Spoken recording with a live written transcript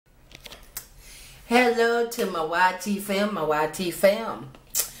Hello to my YT fam,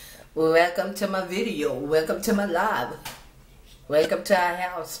 Welcome to my video. Welcome to my live. Welcome to our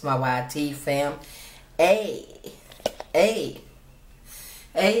house, my YT fam. Hey, hey,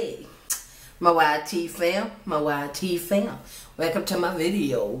 hey, my YT fam, Welcome to my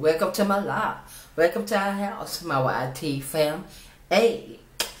video. Welcome to my live. Welcome to our house, my YT fam. Hey,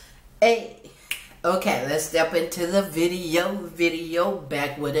 hey. Okay, let's step into the video.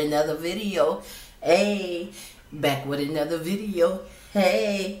 Back with another video. Hey, back with another video.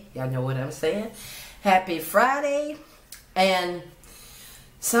 Hey, y'all know what I'm saying? Happy Friday. And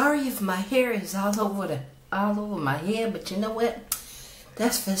sorry if my hair is all over my head, but you know what?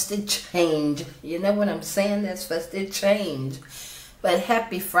 That's festive change. You know what I'm saying? That's festive change. But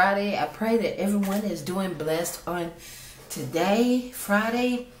happy Friday. I pray that everyone is doing blessed on today,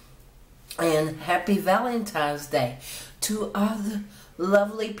 Friday. And happy Valentine's Day to all the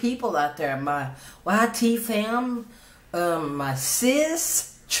lovely people out there. My YT fam, my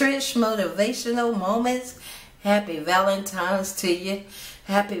sis, Trish Motivational Moments. Happy Valentine's to you.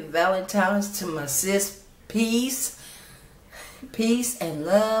 Happy Valentine's to my sis, Peace. Peace and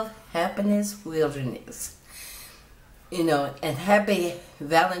love, happiness, wilderness. You know, and happy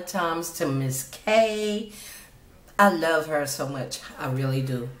Valentine's to Miss K. I love her so much. I really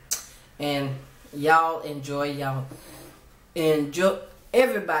do. And y'all enjoy,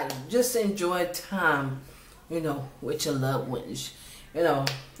 everybody, just enjoy time, you know, with your loved ones, you know,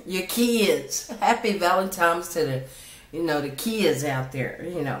 your kids. Happy Valentine's to the, you know, the kids out there,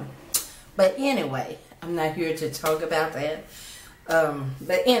 you know. But anyway, I'm not here to talk about that.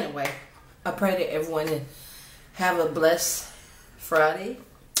 But anyway, I pray that everyone have a blessed Friday.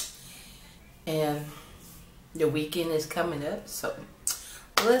 And the weekend is coming up, so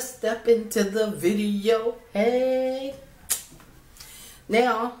let's step into the video. Hey,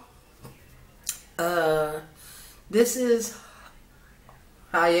 now this is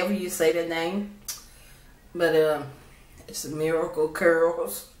however you say the name, but it's Miracle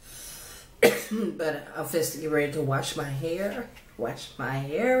Curls. But I'm just getting ready to wash my hair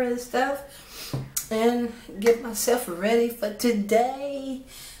and stuff, and get myself ready for today.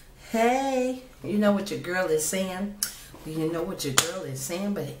 Hey, you know what your girl is saying. You know what your girl is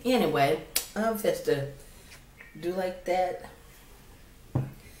saying, but anyway, I'm just to do like that.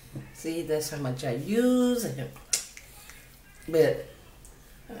 See, that's how much I use, but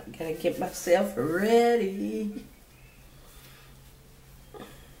I gotta get myself ready.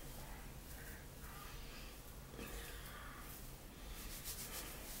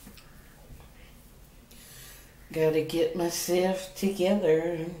 Gotta get myself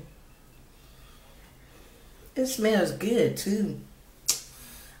together. It smells good too.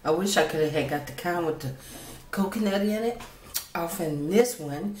 I wish I could have got the kind with the coconut in it off in this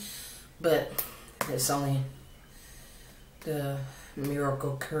one, but it's only the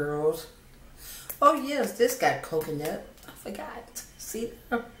Miracle Curls. Oh yes, this got coconut. I forgot. See,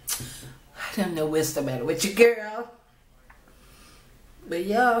 I don't know what's the matter with you, girl. But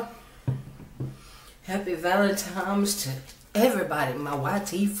yeah, happy Valentine's to everybody, my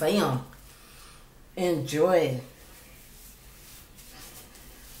YT fam. Enjoy.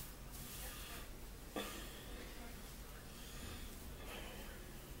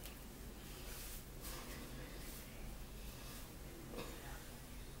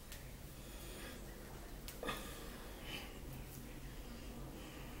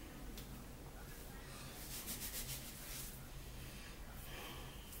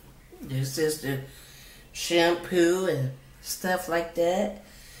 This is the shampoo and stuff like that.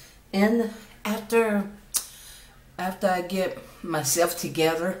 And after I get myself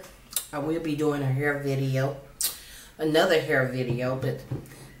together, I will be doing a hair video, another hair video, but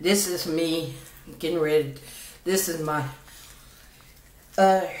this is me getting ready. This is my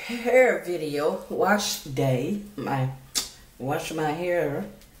hair video, wash day, wash my hair.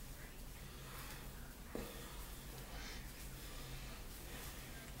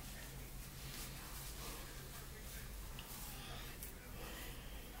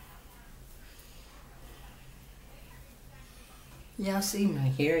 Y'all see my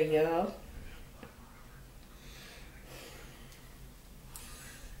hair, y'all?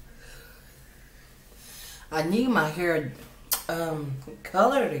 I need my hair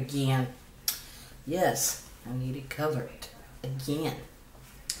colored again. Yes, I need it colored again.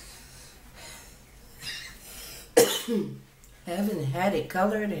 Haven't had it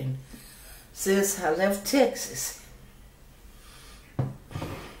colored since I left Texas.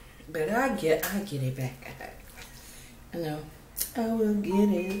 But I get it back. I know. I will get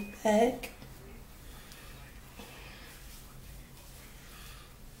it back.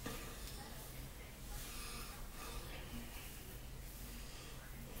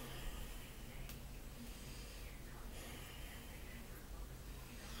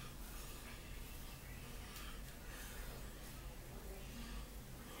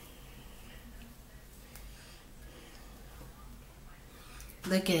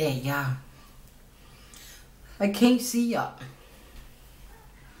 Look at that, y'all. I can't see y'all.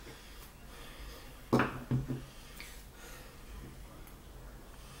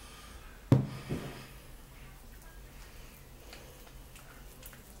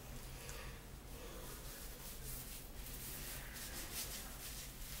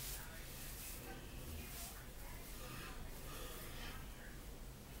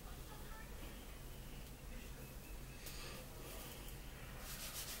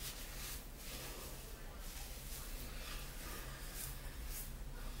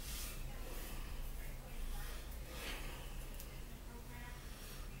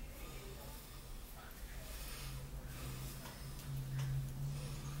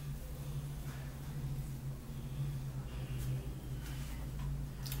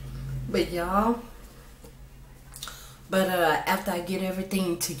 But y'all, after I get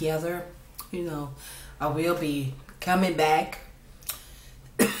everything together, you know, I will be coming back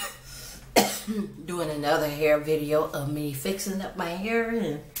doing another hair video of me fixing up my hair,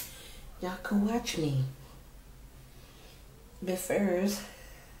 and y'all can watch me. But first,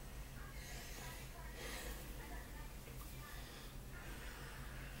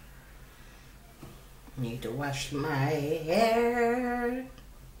 need to wash my hair.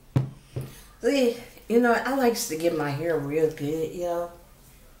 See, you know, I likes to get my hair real good, y'all.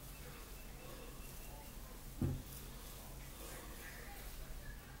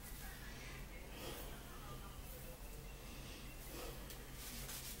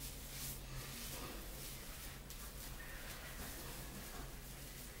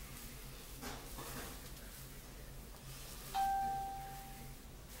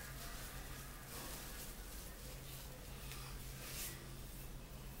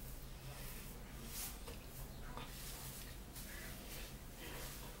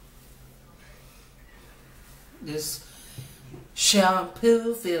 This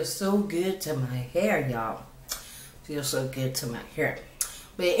shampoo feels so good to my hair, y'all. Feels so good to my hair.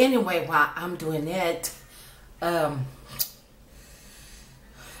 But anyway, while I'm doing that, y'all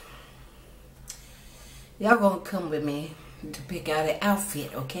gonna come with me to pick out an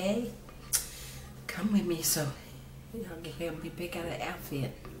outfit, okay? Come with me so y'all can help me pick out an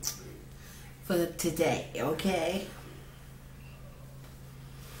outfit for today, okay?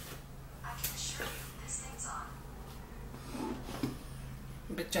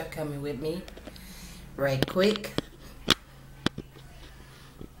 But y'all coming with me right quick.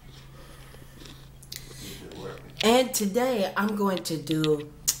 And today I'm going to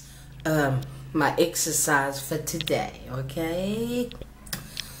do my exercise for today, okay?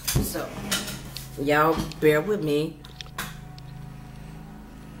 So y'all bear with me.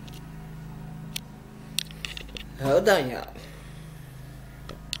 Hold on, y'all.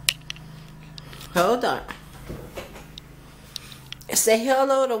 Hold on. Say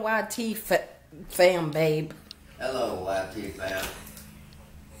hello to YT fam, babe. Hello, YT fam.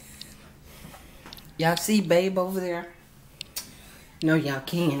 Y'all see babe over there? No, y'all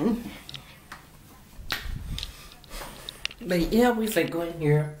can. But yeah, we finna go in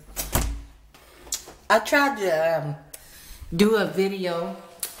here. I tried to do a video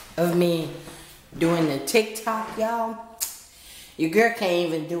of me doing the TikTok, y'all. Your girl can't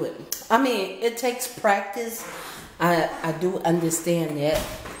even do it. I mean, it takes practice. I do understand that.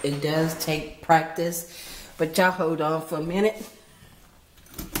 It does take practice. But y'all hold on for a minute.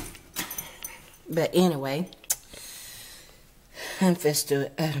 But anyway, I'm just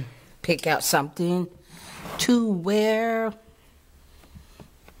to pick out something to wear.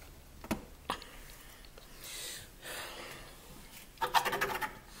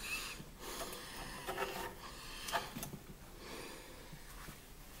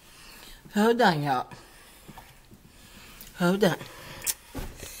 Hold on, y'all. Hold on.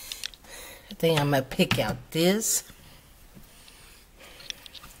 I think I'm gonna pick out this.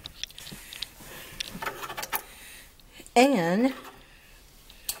 And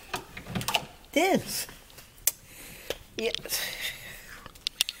this. Yes.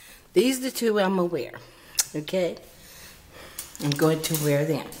 These are the two I'm gonna wear. Okay? I'm going to wear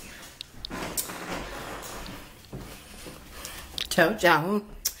them. Told y'all,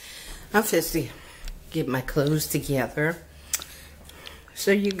 I'm just to get my clothes together. So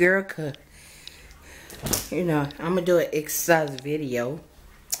your girl could, you know, I'm gonna do an exercise video.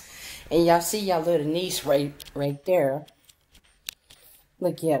 And y'all see y'all little niece right there.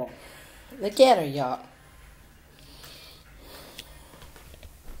 Look at her. Look at her, y'all.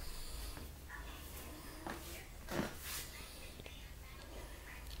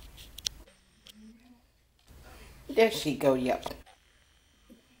 There she go, y'all.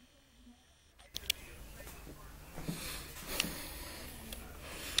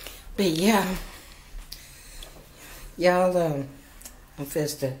 But yeah, y'all, I'm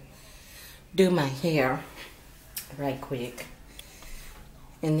supposed to do my hair right quick.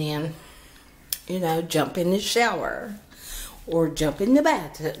 And then, you know, jump in the shower. Or jump in the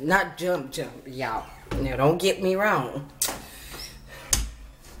bathtub. Not jump, y'all. Now, don't get me wrong.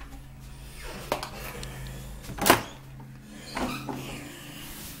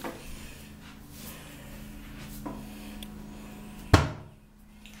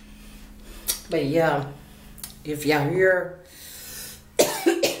 But yeah, if y'all hear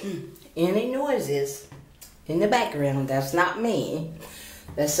any noises in the background, that's not me.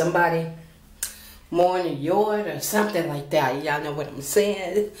 That's somebody mowing the yard or something like that. Y'all know what I'm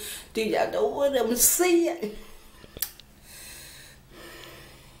saying? Do y'all know what I'm saying?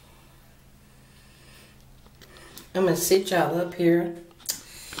 I'm gonna sit y'all up here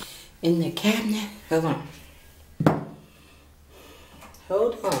in the cabinet. Hold on.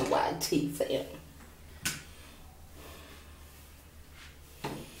 Hold on, YT fam.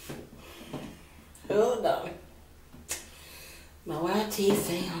 Hold on. My YT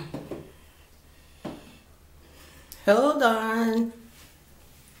fam. Hold on.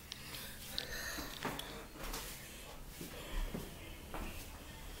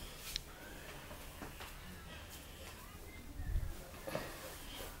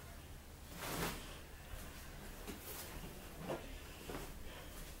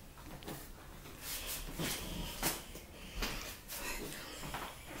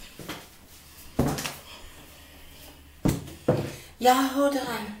 Y'all hold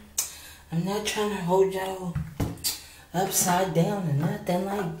on. I'm not trying to hold y'all upside down or nothing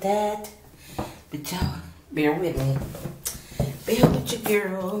like that. But y'all, bear with me. Bear with your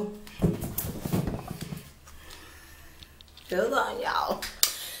girl. Hold on, y'all.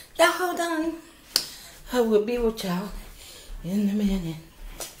 Y'all hold on. I will be with y'all in a minute.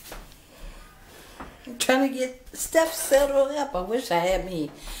 I'm trying to get stuff settled up. I wish I had me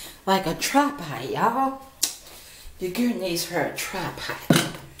like a tripod, y'all. Your girl needs her a tripod.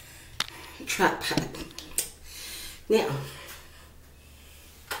 Tripod. Now,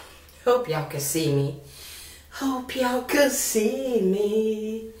 hope y'all can see me. Hope y'all can see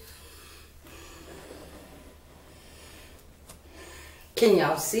me. Can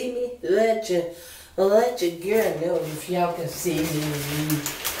y'all see me? Let your girl know if y'all can see me.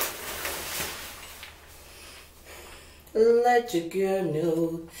 Let your girl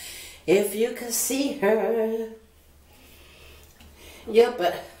know if you can see her. Yeah,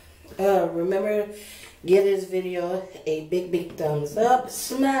 but remember, give this video a big thumbs up.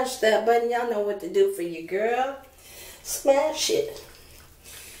 Smash that button. Y'all know what to do for your girl. Smash it.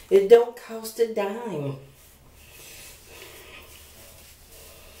 It don't cost a dime.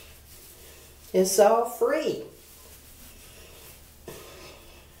 It's all free.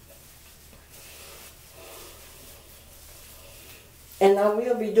 And I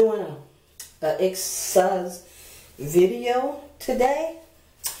will be doing a exercise video today.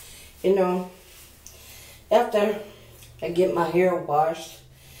 You know, after I get my hair washed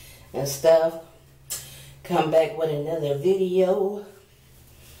and stuff, come back with another video.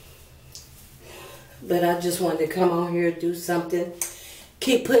 But I just wanted to come on here and do something.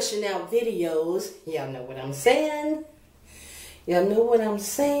 Keep pushing out videos. Y'all know what I'm saying? Y'all know what I'm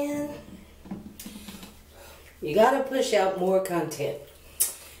saying? You gotta push out more content.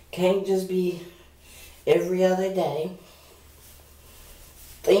 Can't just be every other day.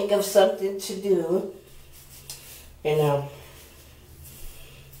 Think of something to do. You know.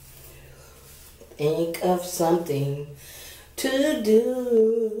 Think of something to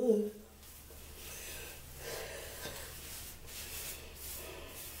do.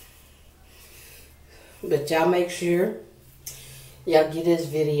 But y'all make sure y'all give this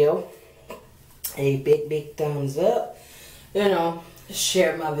video a big thumbs up. You know,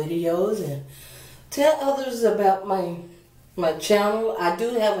 share my videos and tell others about my channel. I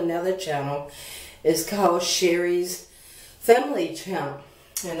do have another channel. It's called Sherry's Family Channel.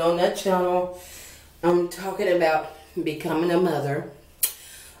 And on that channel, I'm talking about becoming a mother.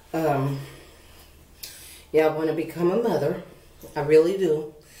 Y'all want to become a mother. I really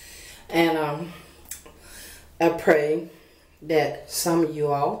do. And I pray that some of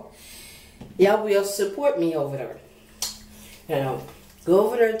y'all will support me over there. You know, go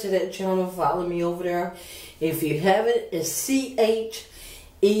over there to that channel, follow me over there. If you haven't, it's CHERRIE'S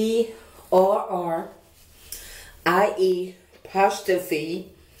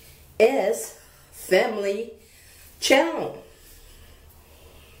Family Channel.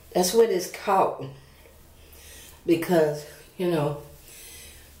 That's what it's called. Because, you know,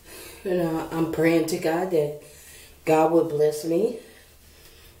 I'm praying to God that God will bless me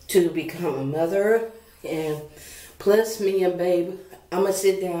to become a mother. And plus me and babe, I'm going to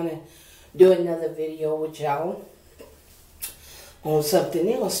sit down and do another video with y'all on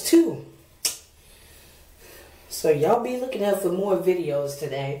something else too. So y'all be looking out for more videos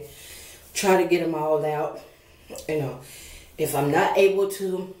today. Try to get them all out. You know, if I'm not able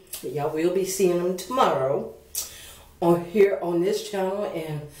to, y'all will be seeing them tomorrow on here on this channel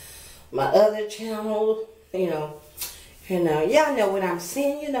and my other channel. You know, y'all know what I'm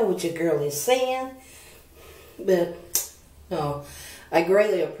saying. You know what your girl is saying. But I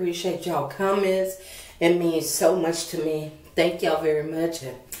greatly appreciate y'all comments. It means so much to me. Thank y'all very much.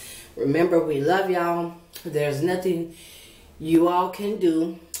 And remember, we love y'all. There's nothing you all can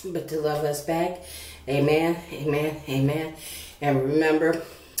do but to love us back. Amen, amen, amen. And remember,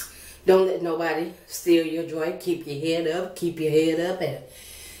 don't let nobody steal your joy. Keep your head up. Keep your head up.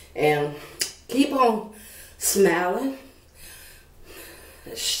 And keep on smiling.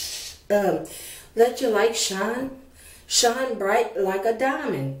 Let your light shine. Shine bright like a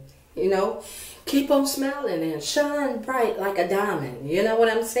diamond. You know, keep on smiling and shine bright like a diamond. You know what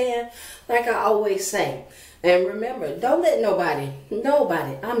I'm saying? Like I always say. And remember, don't let nobody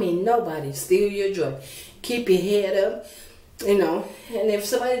steal your joy. Keep your head up, you know. And if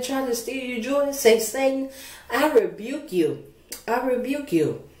somebody tries to steal your joy, say, Satan, I rebuke you. I rebuke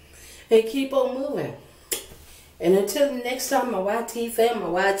you. And keep on moving. And until the next time, my YT fam,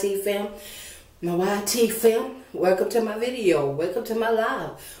 welcome to my video. Welcome to my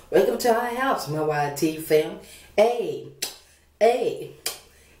live. Welcome to our house, my YT fam. Hey.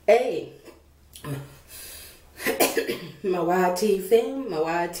 My YT fam.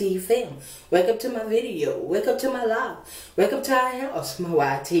 Welcome to my video. Welcome to my live. Welcome to our house, my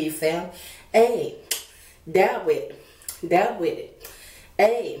YT fam. Hey, down with it.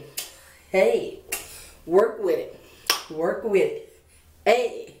 Hey, work with it.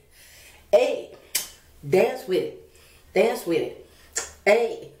 Hey, dance with it.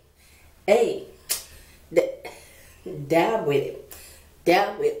 Hey, down with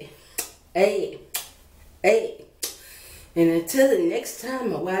it. Hey. And until the next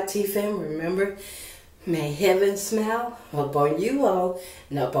time, my YT fam, remember, may heaven smile upon you all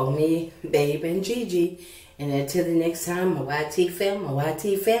and upon me, babe, and Gigi. And until the next time, my YT fam,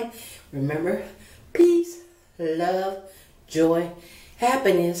 remember, peace, love, joy,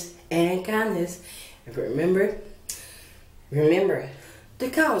 happiness, and kindness. And remember to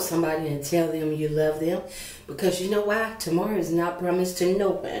call somebody and tell them you love them. Because you know why? Tomorrow is not promised to no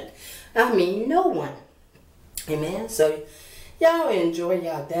one. I mean, no one. Amen. So y'all enjoy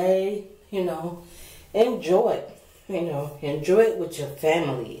y'all day, you know. Enjoy it. You know, enjoy it with your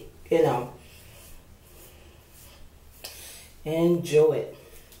family, you know. Enjoy it.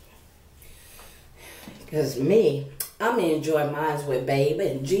 Because me, I'm going to enjoy mine with Babe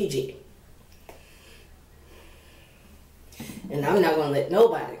and Gigi. And I'm not going to let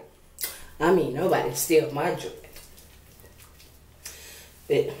nobody steal my joy.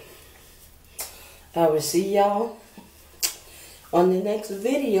 But I will see y'all on the next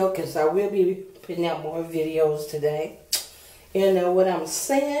video, because I will be putting out more videos today. You know what I'm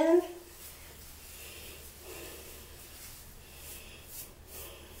saying?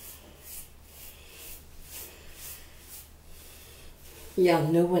 Y'all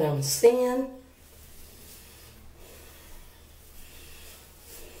know what I'm saying?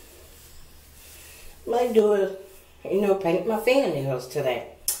 Might do it, you know, paint my fingernails today.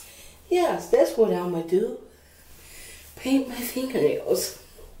 Yes, that's what I'm going to do. Paint my fingernails.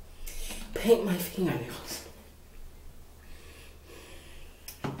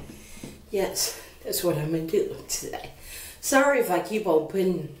 Yes, that's what I'm going to do today. Sorry if I keep on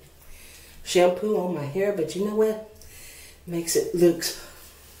putting shampoo on my hair, but you know what? Makes it look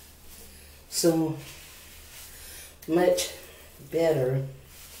so much better.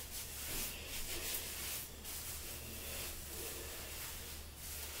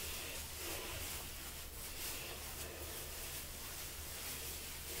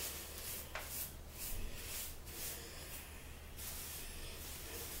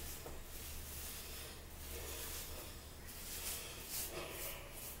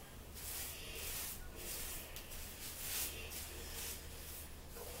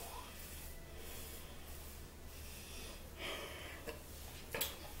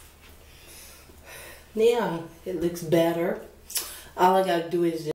 Yeah, it looks better. All I gotta do is